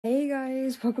Hey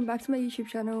guys, welcome back to my YouTube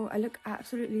channel. I look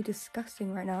absolutely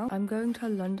disgusting right now. I'm going to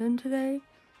London today.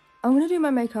 I'm gonna do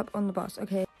my makeup on the bus,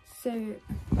 okay? So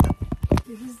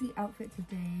this is the outfit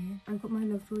today. I've got my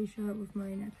Lovejoy shirt with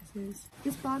my necklaces.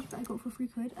 This bag that I got for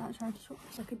 £3 at a charity shop.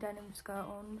 It's like a denim skirt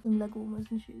on, some leg warmers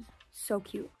and shoes. So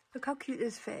cute. Look how cute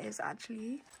this fit is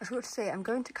actually. I forgot to say, I'm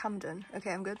going to Camden.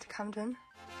 Okay, I'm going to Camden.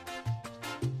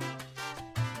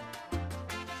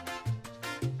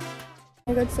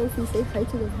 Oh my god, Sophie, say hi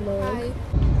to the vlog.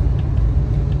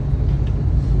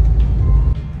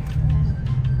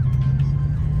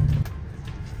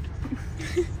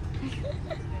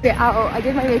 Hi. I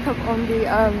did my makeup on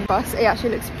the bus. It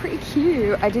actually looks pretty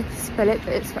cute. I did spill it,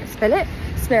 but it's fine. Spill it?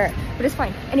 Smear it. But it's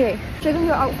fine. Anyway, show them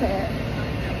your outfit.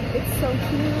 It's so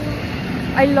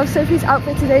cute. I love Sophie's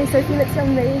outfit today. Sophie looks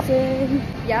amazing.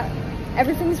 Yeah.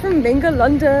 Everything's from Minga,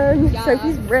 London. Yeah.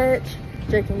 Sophie's rich.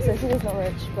 Joking, Sophie is not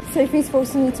rich. But Sophie's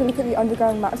forcing me to look at the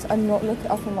underground maps and not look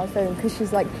it up on my phone because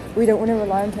she's like, we don't want to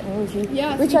rely on technology.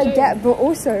 Yeah, which I get, but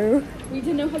also we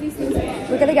didn't know how these things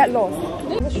are. We're gonna get lost.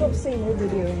 The shops say no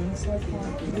videoing, so I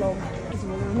can't vlog as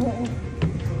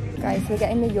well. Guys, we're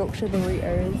getting the Yorkshire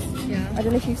burritos. Yeah. I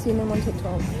don't know if you've seen them on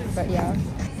TikTok, but yeah.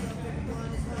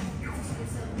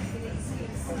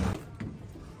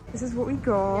 This is what we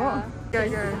got. Yeah.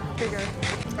 Go.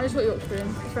 I just got Yorkshire in.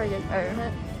 It's very good.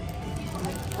 Oh.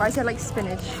 Why is there like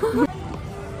spinach?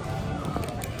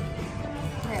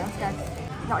 Yeah,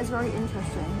 that is very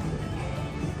interesting.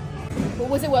 But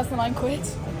was it worse than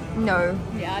 £9? No.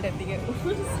 Yeah, I don't think it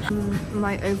was.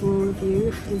 My overall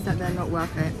review is that they're not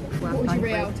worth it. Worth what would you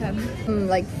rate out of 10?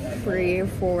 Like 3 or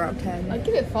 4 out of 10. I'd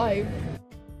give it 5.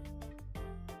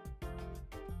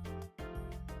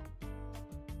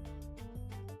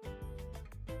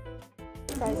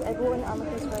 Guys, I bought an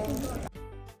amethyst ring.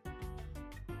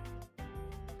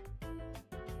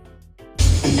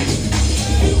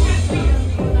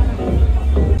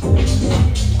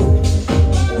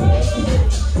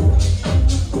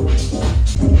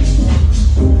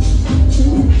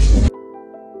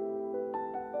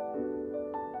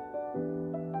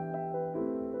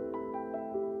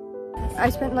 I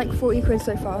spent like £40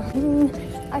 so far.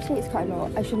 Actually, it's quite a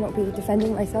lot. I should not be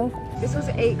defending myself. This was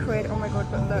 £8. Oh my god,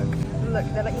 but look,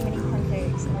 they're like mini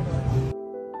pancakes. Oh my god.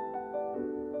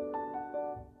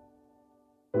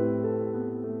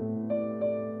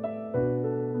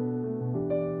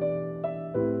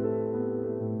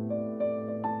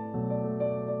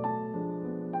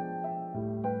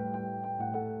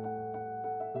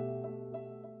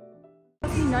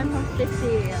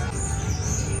 £9.50.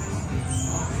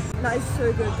 That is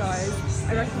so good, guys.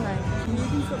 I recommend. You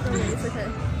can stop going, it's okay.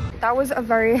 That was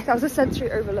a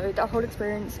sensory overload. That whole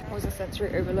experience was a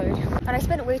sensory overload. And I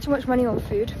spent way too much money on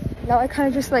food. Now I kind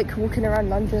of just like walking around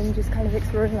London, just kind of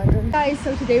exploring London. Guys,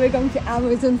 so today we're going to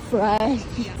Amazon Fresh.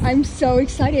 I'm so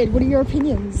excited. What are your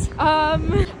opinions?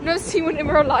 Never seen one in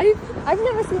real life. I've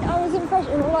never seen Amazon Fresh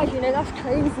in real life, you know, that's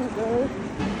crazy, bro.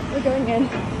 We're going in.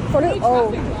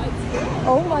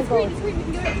 Oh my god.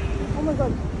 Oh my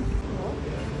god.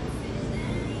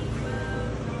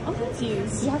 I'm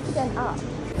confused. You have to get an app.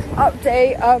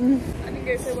 Update, It didn't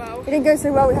go so well. It didn't go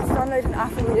so well. We had to download an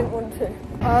app and we didn't want to.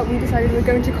 We decided we're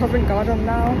going to Covent Garden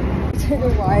now. I don't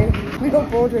know why. We got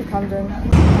bored with Camden.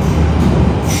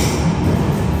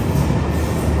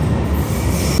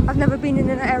 I've never been in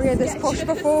an area this posh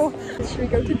before. Should we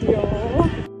go to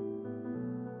Dior?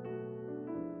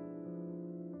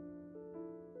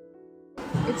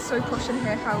 It's so posh in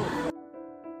here, how...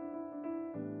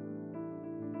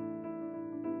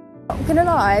 I'm gonna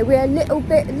lie, we're a little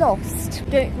bit lost.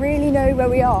 Don't really know where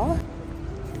we are.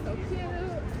 So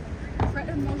cute. Fred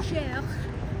and Moncher.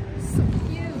 So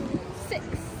cute. 6.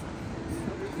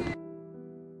 So cute.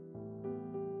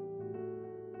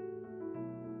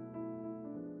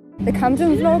 The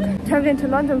Camden vlog turned into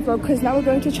London vlog because now we're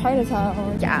going to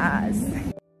Chinatown. Yes.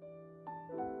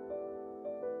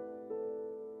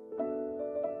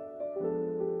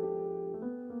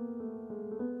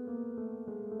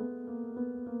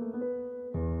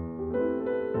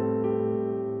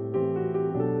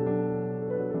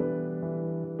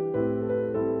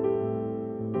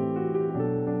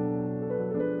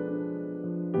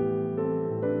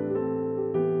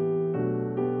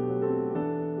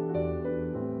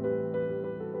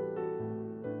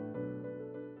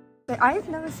 I've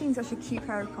never seen such a cute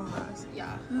pair of Converse.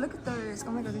 Yeah. Look at those.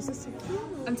 Oh my god, these are so cute.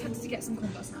 I'm tempted to get some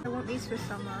Converse now. I want these for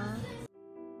summer.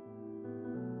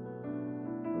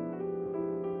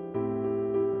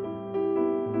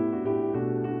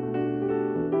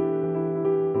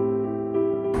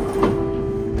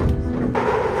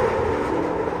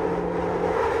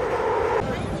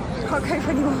 I can't go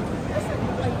anymore.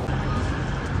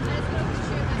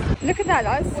 Look at that,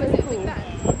 that's so cool. Big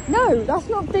Ben? No, that's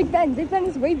not Big Ben. Big Ben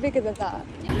is way bigger than that.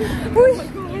 We're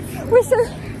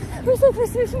so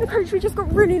close to reaching the coach. We just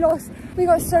got really lost. We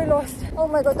got so lost. Oh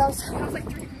my god, that was Like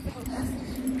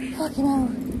 3 fucking hell.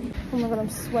 Oh my god, I'm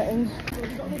sweating.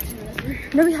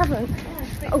 No, we haven't.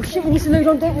 Oh shit, we need to load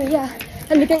on, don't we? Yeah.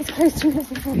 And the gate's closed 2 minutes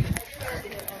before.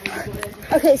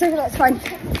 Okay, so that's fine.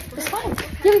 It's fine.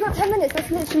 Yeah, we got 10 minutes.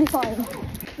 That's literally fine.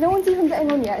 No one's even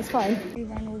getting on yet. It's fine. We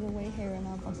ran all the way here and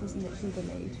our bus is literally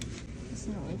delayed. It's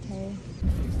not okay.